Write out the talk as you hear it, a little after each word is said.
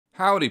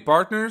Howdy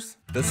partners!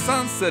 The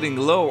sun's setting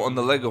low on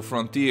the LEGO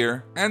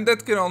frontier, and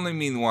that can only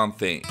mean one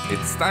thing.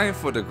 It's time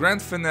for the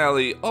grand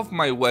finale of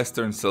my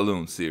Western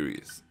Saloon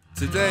series.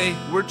 Today,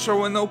 we're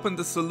throwing open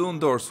the saloon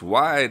doors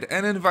wide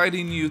and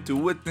inviting you to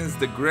witness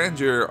the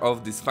grandeur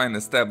of this fine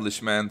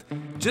establishment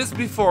just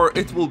before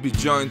it will be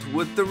joined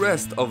with the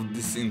rest of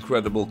this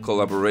incredible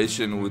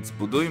collaboration with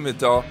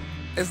Zbudujmy.to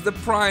as the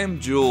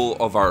prime jewel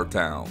of our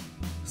town.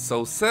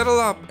 So settle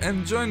up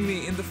and join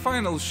me in the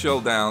final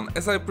showdown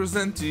as I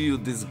present to you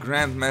this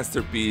grand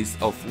masterpiece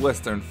of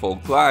Western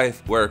folk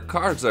life where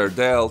cards are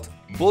dealt,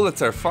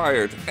 bullets are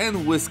fired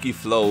and whiskey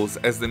flows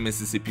as the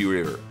Mississippi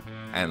River.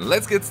 And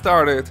let's get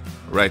started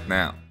right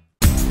now.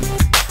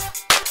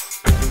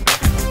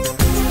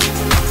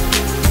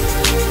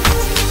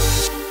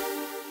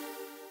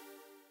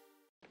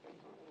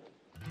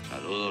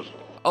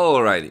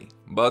 Alrighty,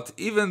 but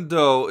even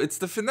though it's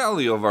the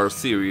finale of our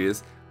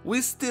series, we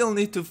still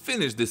need to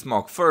finish this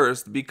mock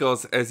first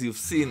because, as you've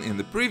seen in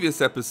the previous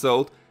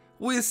episode,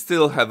 we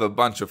still have a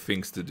bunch of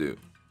things to do.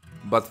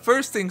 But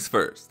first things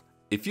first,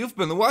 if you've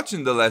been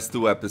watching the last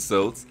two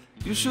episodes,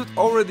 you should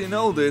already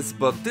know this,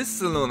 but this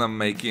saloon I'm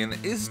making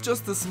is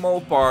just a small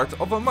part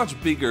of a much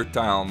bigger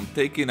town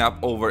taking up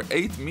over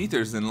 8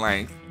 meters in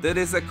length that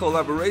is a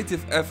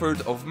collaborative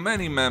effort of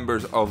many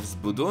members of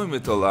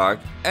Zbudujmy.to LUG,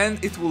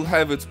 and it will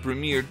have its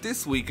premiere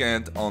this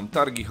weekend on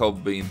Targi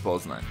Hobby in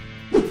Poznań.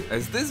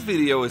 As this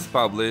video is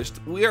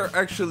published, we are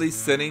actually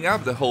setting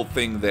up the whole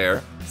thing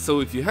there, so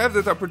if you have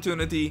that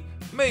opportunity,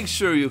 make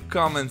sure you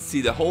come and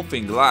see the whole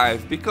thing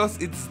live, because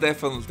it's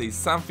definitely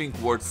something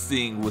worth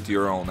seeing with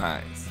your own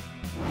eyes.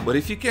 But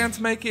if you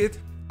can't make it,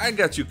 I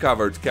got you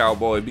covered,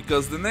 cowboy,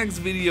 because the next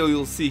video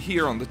you'll see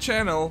here on the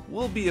channel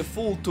will be a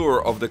full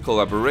tour of the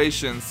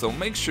collaboration, so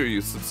make sure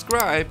you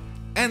subscribe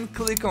and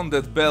click on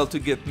that bell to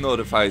get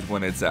notified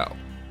when it's out.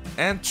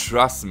 And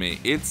trust me,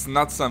 it's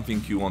not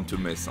something you want to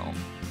miss on.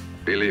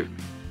 Believe me.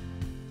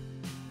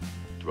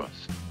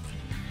 Trust.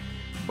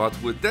 But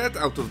with that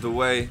out of the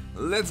way,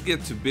 let's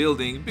get to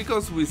building,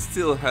 because we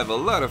still have a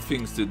lot of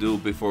things to do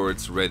before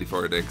it's ready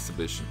for the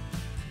exhibition.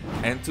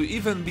 And to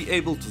even be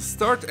able to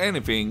start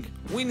anything,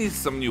 we need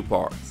some new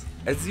parts.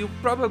 As you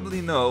probably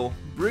know,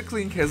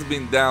 Bricklink has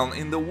been down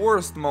in the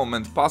worst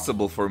moment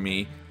possible for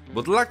me,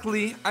 but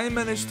luckily I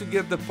managed to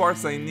get the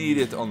parts I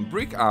needed on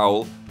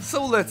BrickOwl,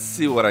 so let's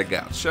see what I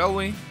got, shall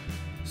we?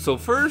 So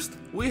first,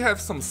 we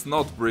have some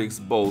snot bricks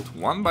both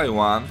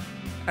 1x1,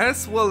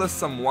 as well as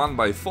some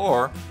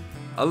 1x4,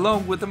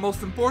 along with the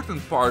most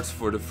important parts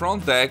for the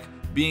front deck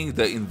being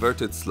the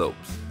inverted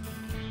slopes.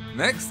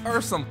 Next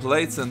are some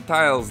plates and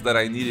tiles that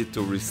I needed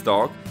to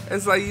restock,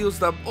 as I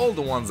used up all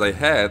the ones I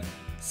had,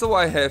 so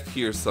I have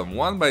here some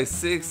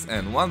 1x6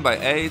 and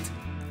 1x8,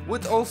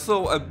 with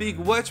also a big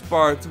wedge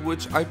part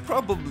which I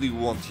probably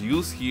won't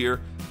use here,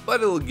 but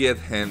it'll get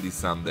handy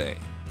someday.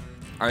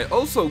 I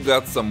also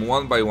got some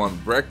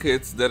 1x1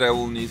 brackets that I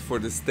will need for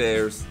the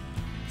stairs,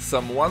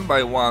 some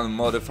 1x1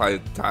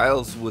 modified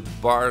tiles with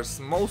bars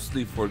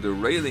mostly for the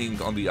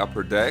railing on the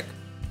upper deck,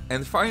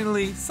 and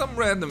finally some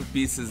random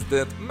pieces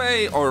that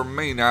may or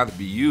may not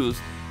be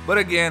used, but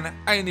again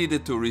I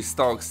needed to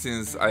restock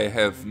since I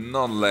have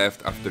none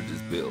left after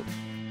this build.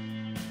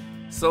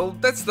 So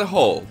that's the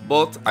haul,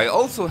 but I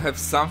also have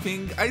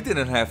something I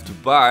didn't have to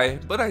buy,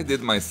 but I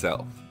did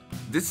myself.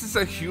 This is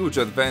a huge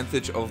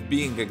advantage of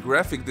being a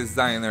graphic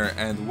designer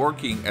and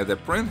working at a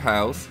print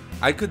house.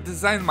 I could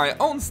design my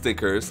own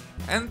stickers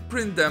and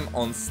print them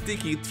on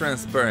sticky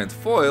transparent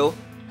foil,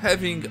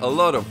 having a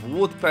lot of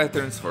wood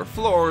patterns for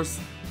floors,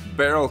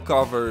 barrel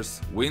covers,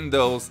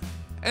 windows,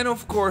 and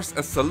of course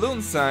a saloon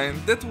sign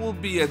that will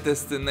be a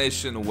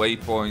destination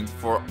waypoint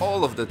for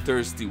all of the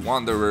thirsty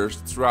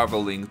wanderers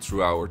traveling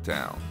through our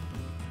town.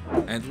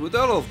 And with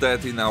all of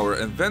that in our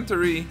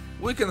inventory,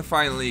 we can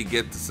finally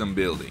get to some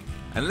building.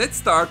 And let's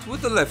start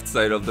with the left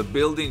side of the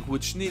building,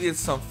 which needed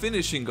some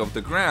finishing of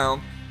the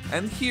ground,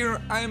 and here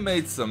I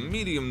made some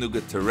medium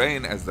nougat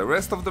terrain as the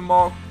rest of the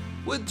mock,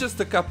 with just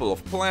a couple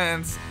of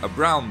plants, a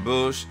brown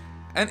bush,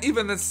 and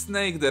even a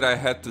snake that I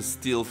had to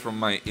steal from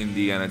my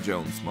Indiana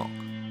Jones mock.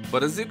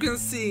 But as you can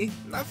see,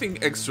 nothing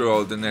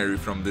extraordinary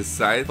from this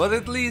side, but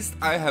at least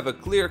I have a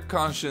clear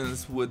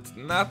conscience with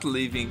not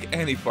leaving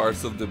any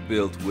parts of the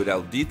build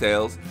without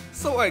details,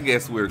 so I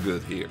guess we're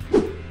good here.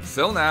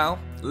 So now,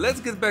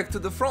 let's get back to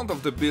the front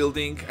of the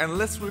building and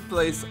let's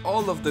replace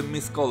all of the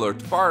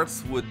miscolored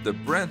parts with the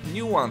brand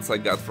new ones I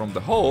got from the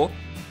haul,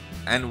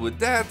 and with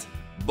that,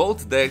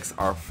 both decks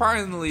are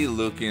finally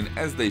looking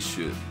as they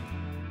should.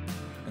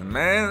 And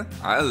man,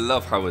 I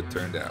love how it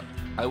turned out.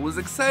 I was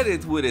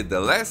excited with it the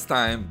last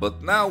time,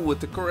 but now with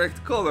the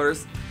correct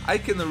colors, I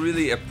can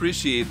really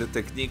appreciate the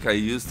technique I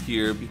used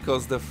here,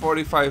 because the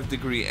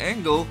 45-degree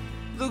angle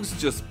looks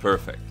just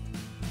perfect.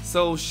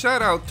 So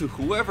shout out to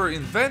whoever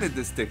invented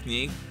this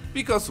technique,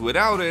 because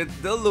without it,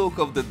 the look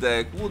of the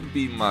deck would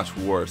be much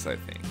worse, I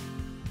think.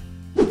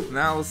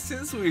 Now,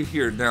 since we're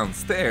here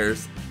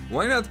downstairs,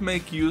 why not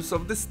make use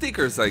of the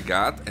stickers I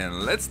got,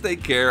 and let's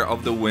take care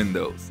of the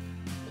windows.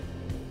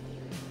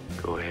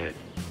 Go ahead.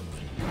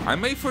 I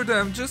made for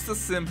them just a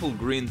simple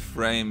green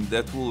frame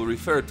that will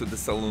refer to the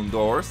saloon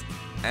doors,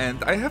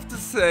 and I have to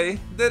say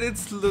that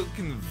it's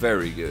looking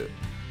very good.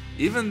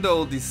 Even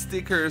though these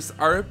stickers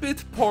are a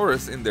bit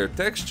porous in their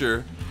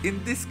texture,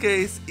 in this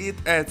case it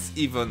adds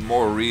even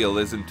more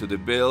realism to the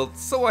build,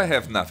 so I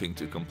have nothing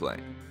to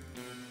complain.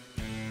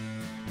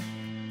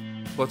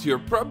 But you're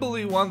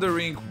probably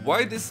wondering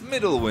why this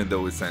middle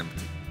window is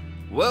empty.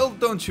 Well,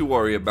 don't you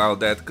worry about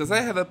that, cause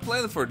I have a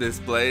plan for this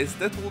place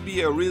that will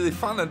be a really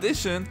fun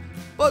addition,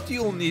 but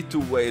you'll need to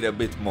wait a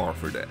bit more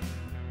for that.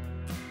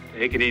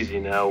 Take it easy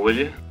now, will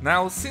you?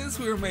 Now, since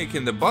we're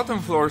making the bottom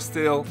floor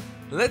still,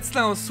 let's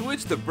now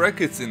switch the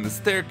brackets in the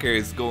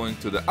staircase going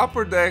to the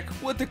upper deck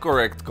with the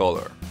correct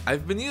color.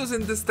 I've been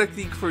using this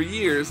technique for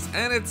years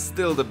and it's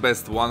still the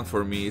best one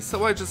for me,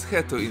 so I just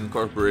had to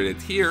incorporate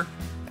it here,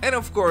 and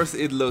of course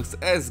it looks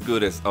as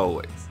good as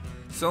always.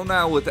 So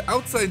now with the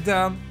outside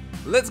down,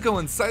 let's go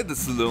inside the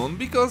saloon,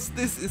 because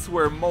this is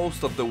where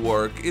most of the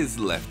work is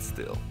left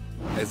still.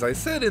 As I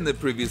said in the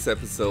previous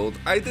episode,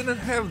 I didn't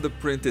have the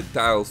printed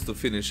tiles to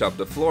finish up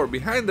the floor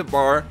behind the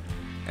bar,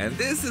 and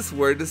this is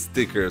where the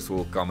stickers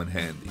will come in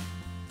handy.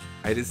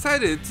 I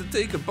decided to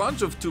take a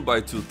bunch of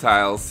 2x2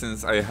 tiles,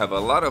 since I have a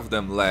lot of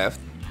them left,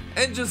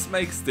 and just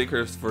make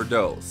stickers for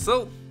those,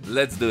 so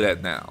let's do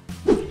that now.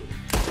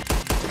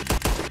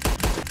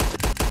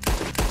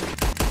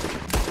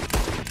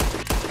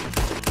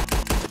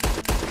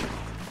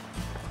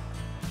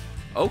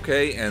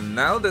 Okay, and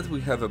now that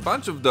we have a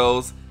bunch of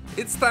those,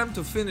 it's time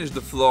to finish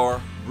the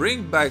floor,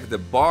 bring back the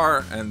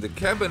bar and the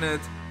cabinet,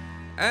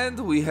 and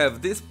we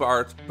have this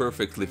part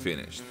perfectly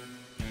finished.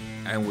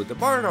 And with the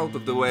bar out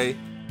of the way,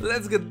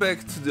 let's get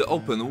back to the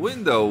open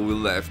window we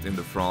left in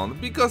the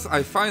front, because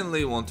I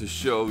finally want to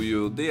show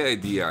you the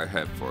idea I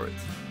have for it.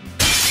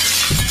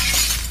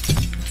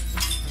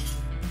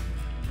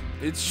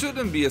 It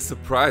shouldn't be a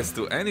surprise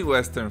to any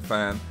Western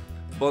fan,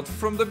 but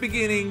from the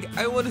beginning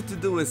I wanted to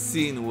do a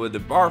scene with the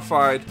bar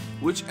fight,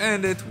 which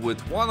ended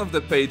with one of the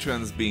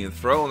patrons being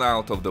thrown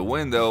out of the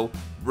window,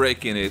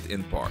 breaking it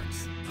in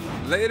parts.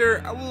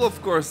 Later I will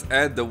of course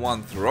add the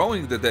one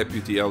throwing the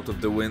deputy out of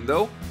the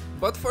window,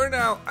 but for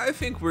now I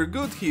think we're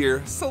good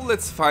here, so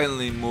let's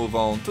finally move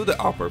on to the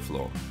upper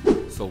floor.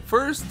 So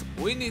first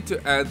we need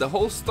to add the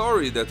whole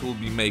story that will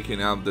be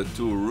making up the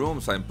two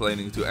rooms I'm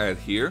planning to add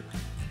here,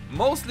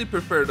 mostly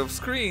prepared off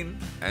screen,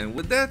 and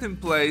with that in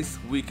place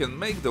we can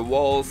make the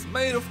walls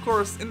made of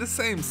course in the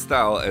same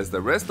style as the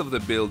rest of the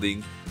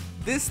building,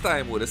 this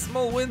time with a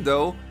small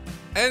window,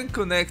 and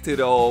connect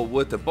it all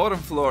with the bottom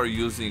floor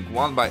using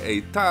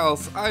 1x8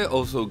 tiles I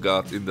also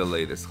got in the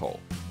latest haul.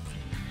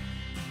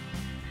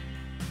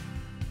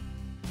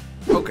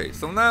 Okay,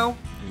 so now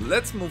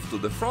let's move to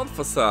the front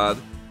facade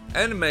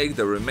and make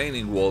the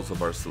remaining walls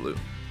of our saloon.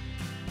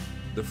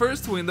 The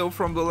first window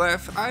from the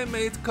left I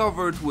made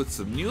covered with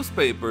some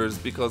newspapers,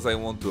 because I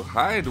want to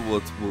hide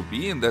what will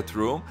be in that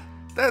room,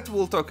 that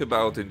we'll talk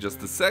about in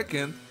just a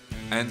second,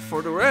 and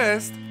for the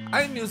rest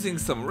I'm using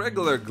some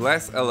regular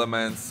glass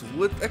elements,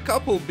 with a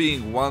couple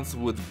being ones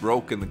with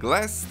broken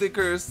glass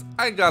stickers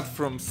I got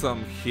from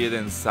some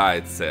hidden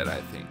side set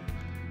I think.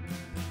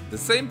 The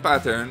same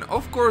pattern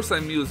of course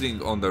I'm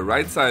using on the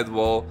right side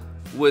wall,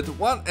 with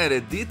one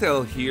added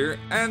detail here,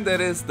 and that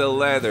is the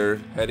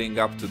ladder heading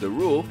up to the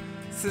roof,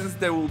 since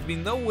there will be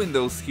no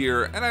windows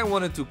here and I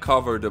wanted to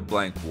cover the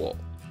blank wall.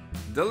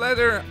 The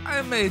ladder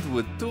I made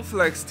with two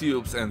flex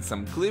tubes and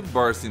some clip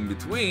bars in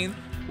between,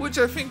 which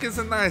I think is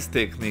a nice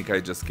technique I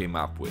just came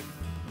up with.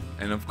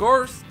 And of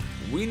course,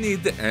 we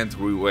need the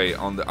entryway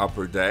on the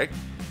upper deck,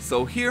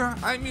 so here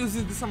I'm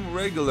using some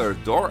regular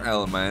door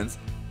elements,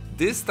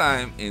 this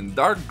time in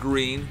dark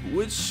green,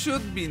 which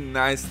should be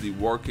nicely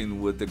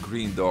working with the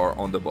green door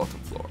on the bottom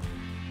floor.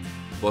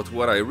 But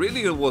what I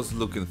really was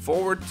looking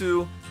forward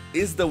to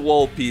is the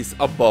wall piece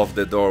above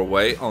the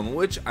doorway, on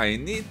which I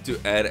need to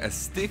add a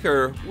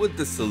sticker with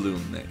the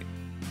saloon name.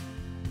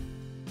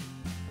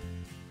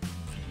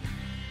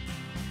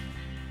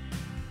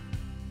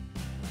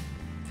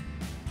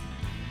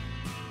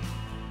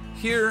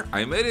 Here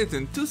I made it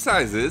in two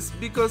sizes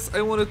because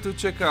I wanted to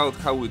check out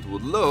how it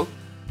would look,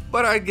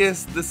 but I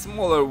guess the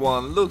smaller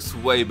one looks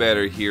way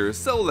better here,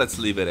 so let's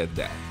leave it at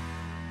that.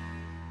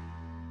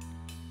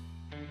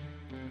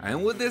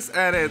 And with this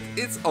added,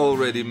 it's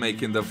already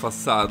making the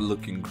facade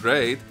looking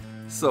great,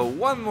 so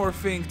one more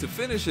thing to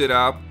finish it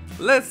up,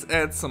 let's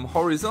add some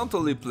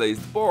horizontally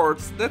placed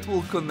boards that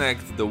will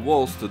connect the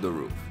walls to the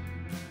roof.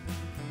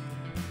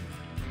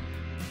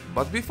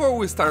 But before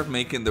we start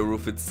making the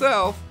roof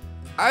itself,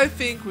 I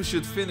think we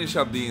should finish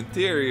up the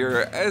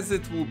interior, as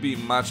it will be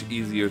much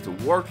easier to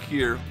work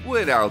here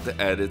without the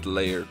added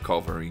layer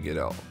covering it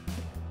all.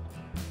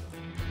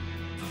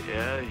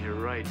 Yeah, you're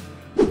right.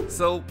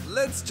 So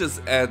let's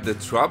just add the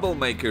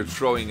troublemaker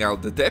throwing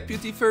out the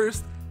deputy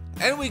first,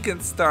 and we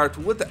can start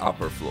with the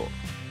upper floor.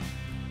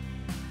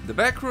 The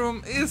back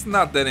room is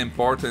not that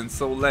important,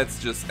 so let's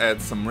just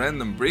add some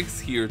random bricks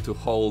here to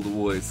hold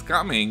who is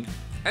coming,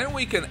 and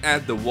we can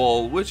add the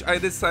wall, which I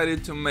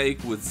decided to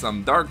make with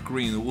some dark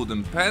green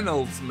wooden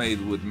panels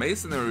made with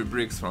masonry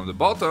bricks from the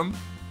bottom,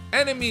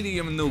 and a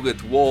medium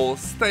nougat wall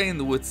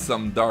stained with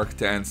some dark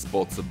tan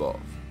spots above.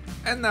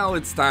 And now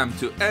it's time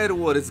to add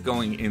what is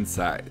going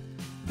inside.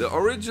 The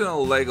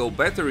original Lego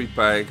battery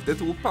pack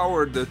that will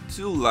power the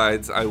two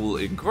lights I will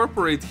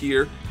incorporate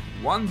here,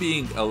 one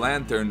being a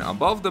lantern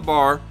above the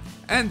bar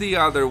and the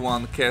other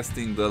one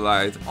casting the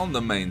light on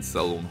the main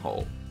saloon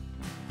hall.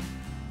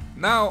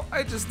 Now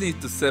I just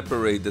need to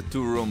separate the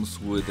two rooms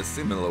with a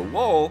similar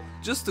wall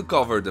just to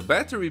cover the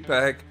battery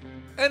pack,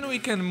 and we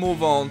can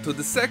move on to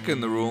the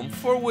second room,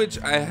 for which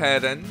I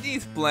had a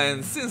neat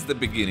plan since the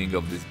beginning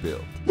of this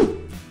build.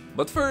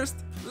 But first,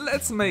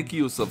 let's make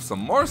use of some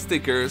more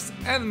stickers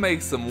and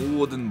make some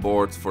wooden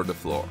boards for the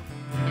floor.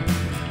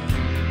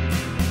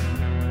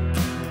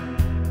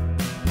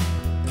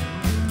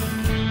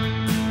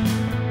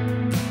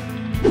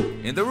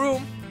 In the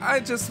room, I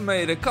just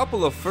made a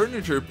couple of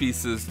furniture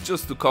pieces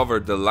just to cover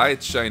the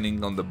light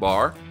shining on the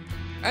bar,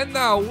 and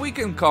now we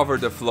can cover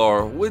the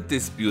floor with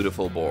these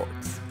beautiful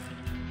boards.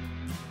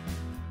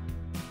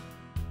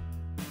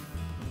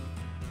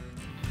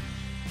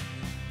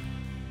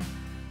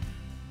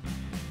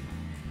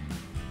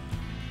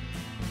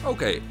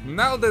 Okay,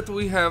 now that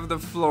we have the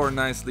floor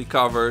nicely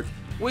covered,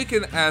 we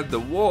can add the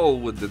wall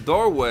with the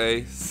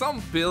doorway,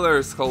 some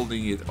pillars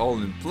holding it all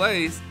in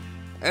place,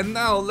 and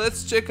now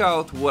let's check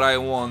out what I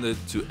wanted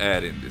to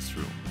add in this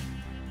room.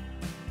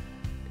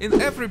 In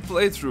every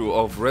playthrough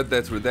of Red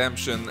Dead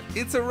Redemption,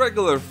 it's a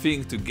regular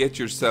thing to get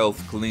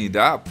yourself cleaned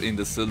up in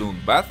the saloon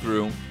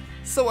bathroom,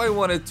 so I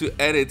wanted to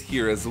add it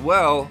here as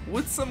well,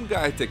 with some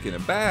guy taking a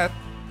bath,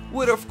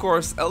 with of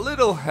course a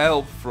little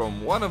help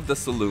from one of the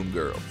saloon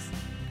girls.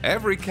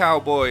 Every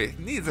cowboy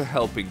needs a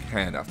helping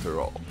hand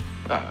after all.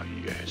 Ah,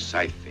 yes,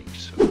 I think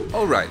so.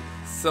 Alright,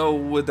 so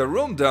with the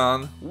room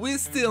done, we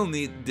still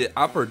need the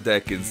upper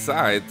deck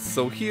inside,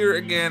 so here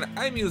again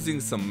I'm using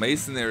some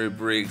masonry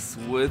bricks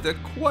with a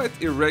quite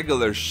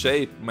irregular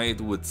shape made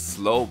with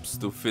slopes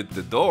to fit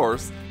the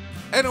doors,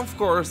 and of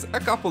course a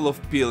couple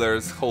of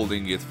pillars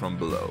holding it from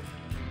below.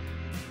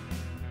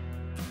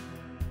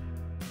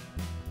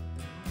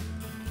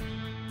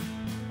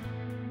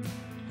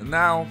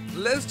 Now,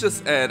 let's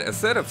just add a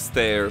set of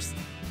stairs,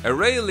 a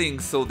railing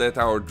so that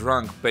our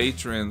drunk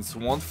patrons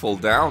won't fall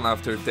down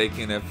after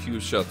taking a few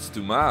shots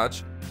too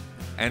much,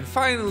 and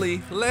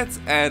finally, let's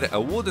add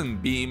a wooden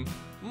beam,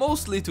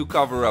 mostly to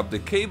cover up the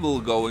cable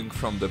going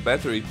from the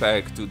battery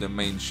pack to the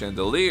main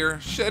chandelier,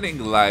 shedding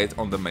light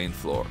on the main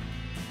floor.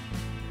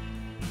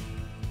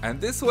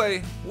 And this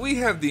way, we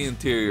have the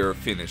interior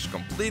finished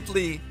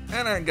completely,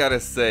 and I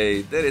gotta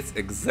say that it's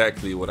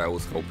exactly what I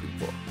was hoping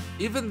for.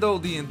 Even though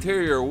the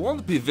interior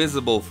won't be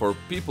visible for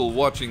people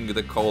watching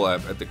the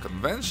collab at the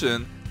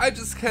convention, I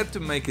just had to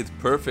make it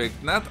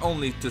perfect, not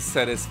only to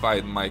satisfy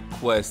my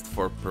quest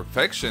for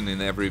perfection in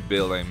every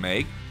build I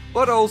make,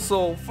 but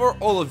also for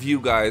all of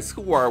you guys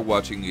who are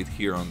watching it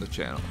here on the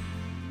channel.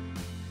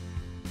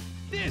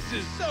 This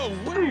is so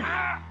weird!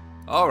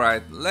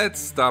 Alright, let's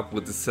stop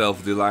with the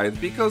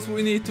self-delight because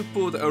we need to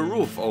put a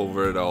roof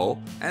over it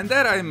all, and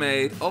that I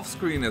made off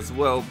screen as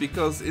well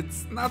because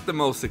it's not the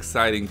most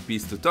exciting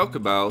piece to talk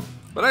about,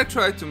 but I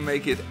tried to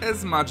make it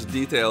as much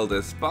detailed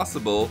as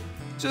possible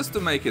just to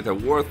make it a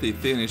worthy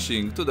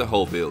finishing to the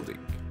whole building.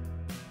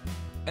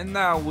 And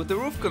now with the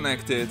roof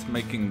connected,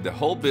 making the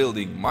whole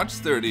building much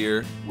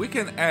sturdier, we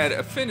can add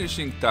a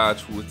finishing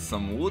touch with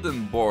some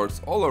wooden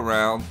boards all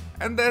around,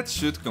 and that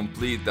should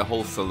complete the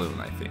whole saloon,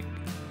 I think.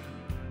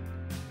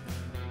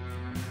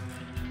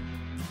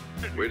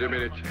 Wait a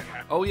minute.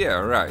 Oh yeah,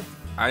 right.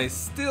 I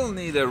still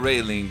need a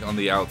railing on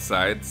the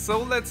outside, so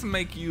let's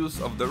make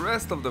use of the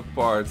rest of the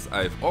parts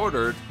I've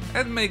ordered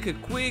and make a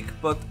quick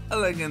but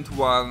elegant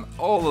one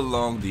all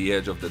along the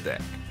edge of the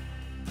deck.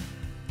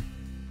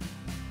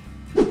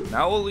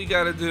 Now all we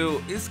gotta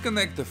do is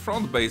connect the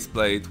front base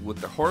plate with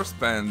the horse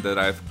pen that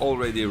I've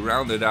already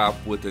rounded up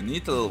with a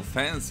neat little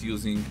fence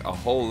using a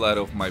whole lot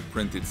of my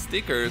printed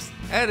stickers,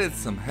 added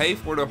some hay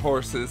for the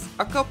horses,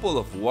 a couple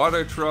of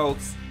water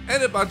troughs,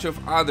 and a bunch of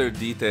other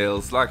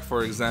details, like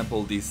for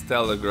example these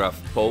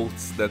telegraph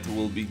posts that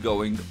will be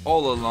going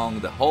all along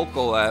the whole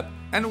collab,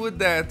 and with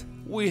that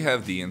we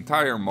have the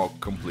entire mock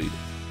completed.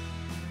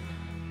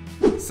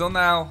 So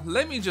now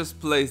let me just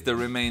place the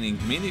remaining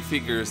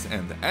minifigures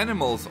and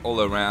animals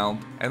all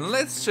around, and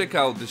let's check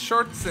out the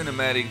short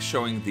cinematic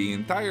showing the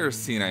entire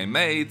scene I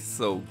made,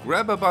 so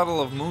grab a bottle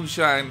of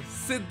moonshine,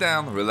 sit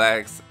down,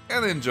 relax,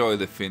 and enjoy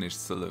the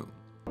finished saloon.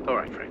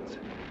 Alright, friends.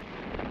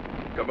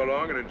 Come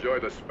along and enjoy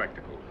the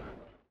spectacle.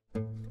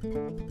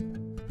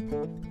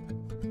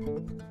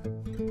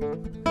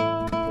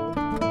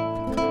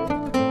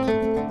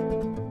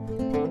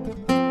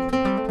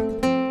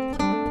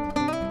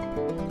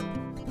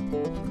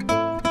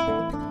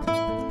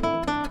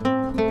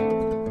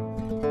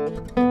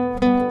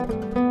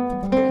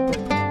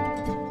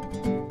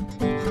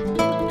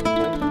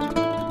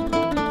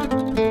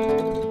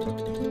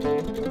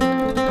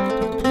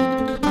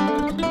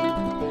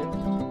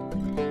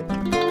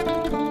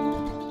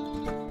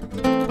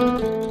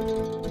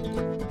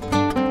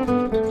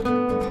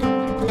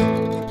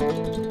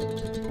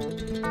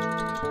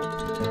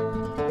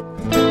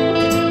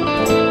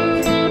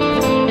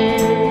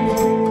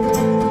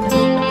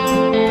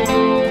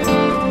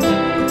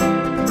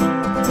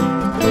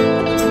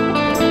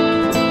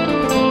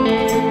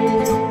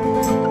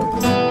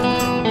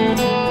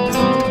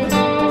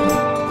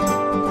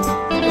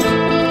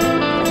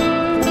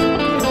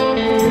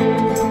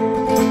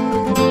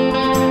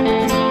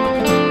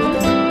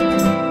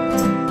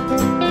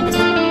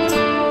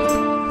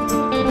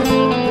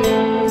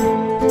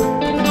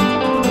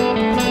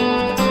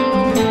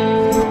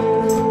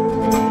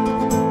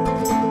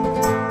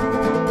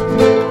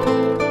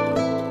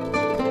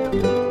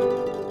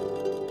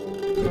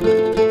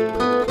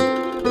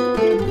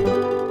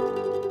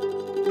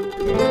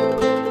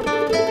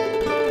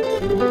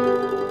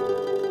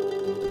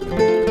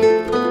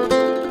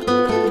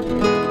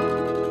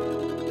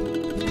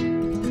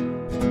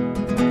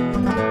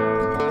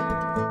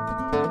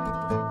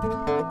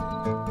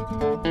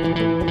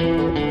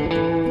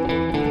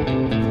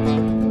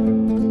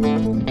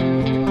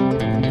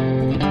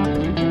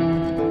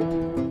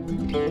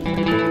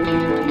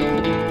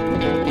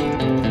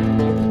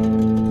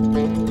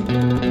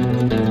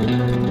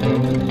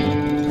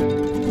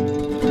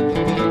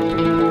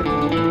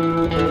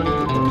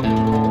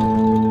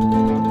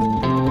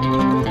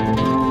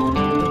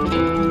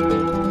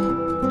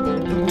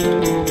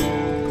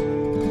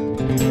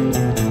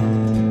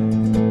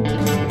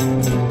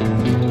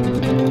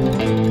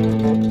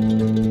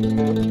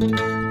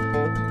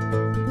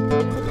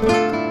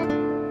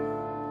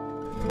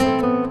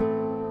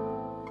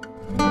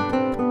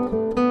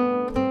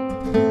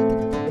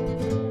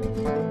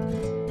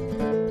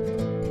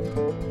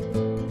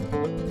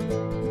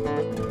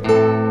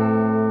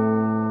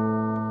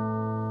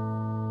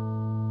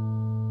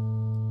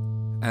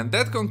 And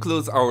that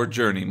concludes our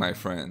journey, my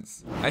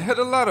friends. I had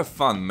a lot of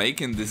fun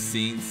making these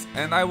scenes,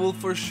 and I will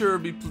for sure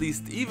be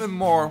pleased even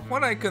more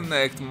when I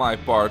connect my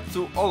part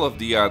to all of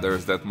the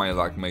others that my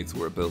LUG mates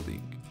were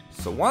building.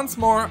 So once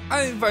more,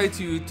 I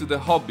invite you to the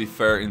Hobby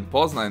Fair in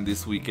Poznań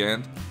this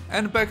weekend,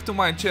 and back to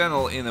my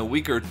channel in a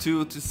week or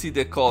two to see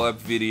the collab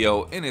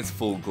video in its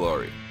full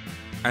glory.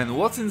 And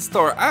what's in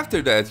store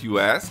after that, you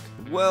ask?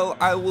 Well,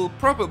 I will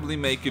probably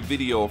make a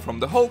video from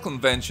the whole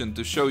convention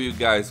to show you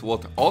guys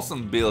what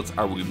awesome builds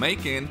are we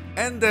making,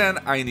 and then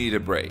I need a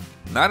break.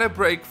 Not a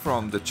break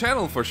from the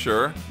channel for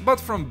sure, but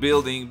from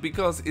building,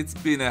 because it's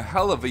been a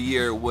hell of a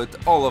year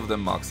with all of the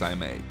MOCs I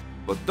made.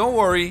 But don't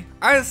worry,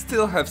 I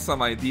still have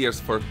some ideas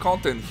for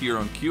content here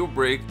on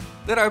Brick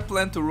that I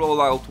plan to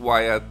roll out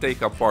while I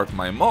take apart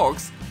my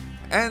MOCs,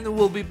 and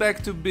we'll be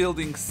back to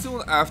building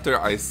soon after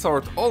I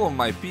sort all of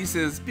my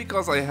pieces,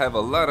 because I have a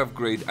lot of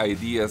great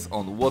ideas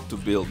on what to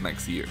build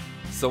next year.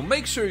 So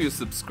make sure you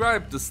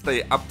subscribe to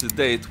stay up to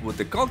date with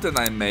the content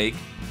I make,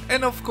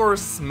 and of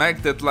course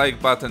smack that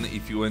like button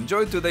if you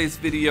enjoyed today's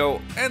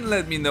video, and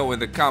let me know in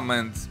the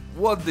comments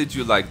what did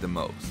you like the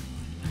most.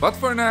 But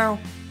for now,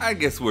 I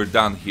guess we're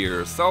done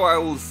here, so I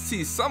will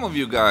see some of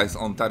you guys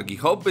on Targi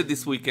Hobby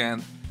this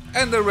weekend,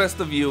 and the rest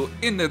of you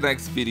in the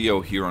next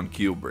video here on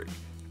Brick.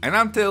 And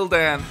until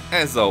then,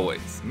 as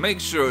always, make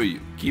sure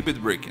you keep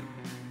it brickin'.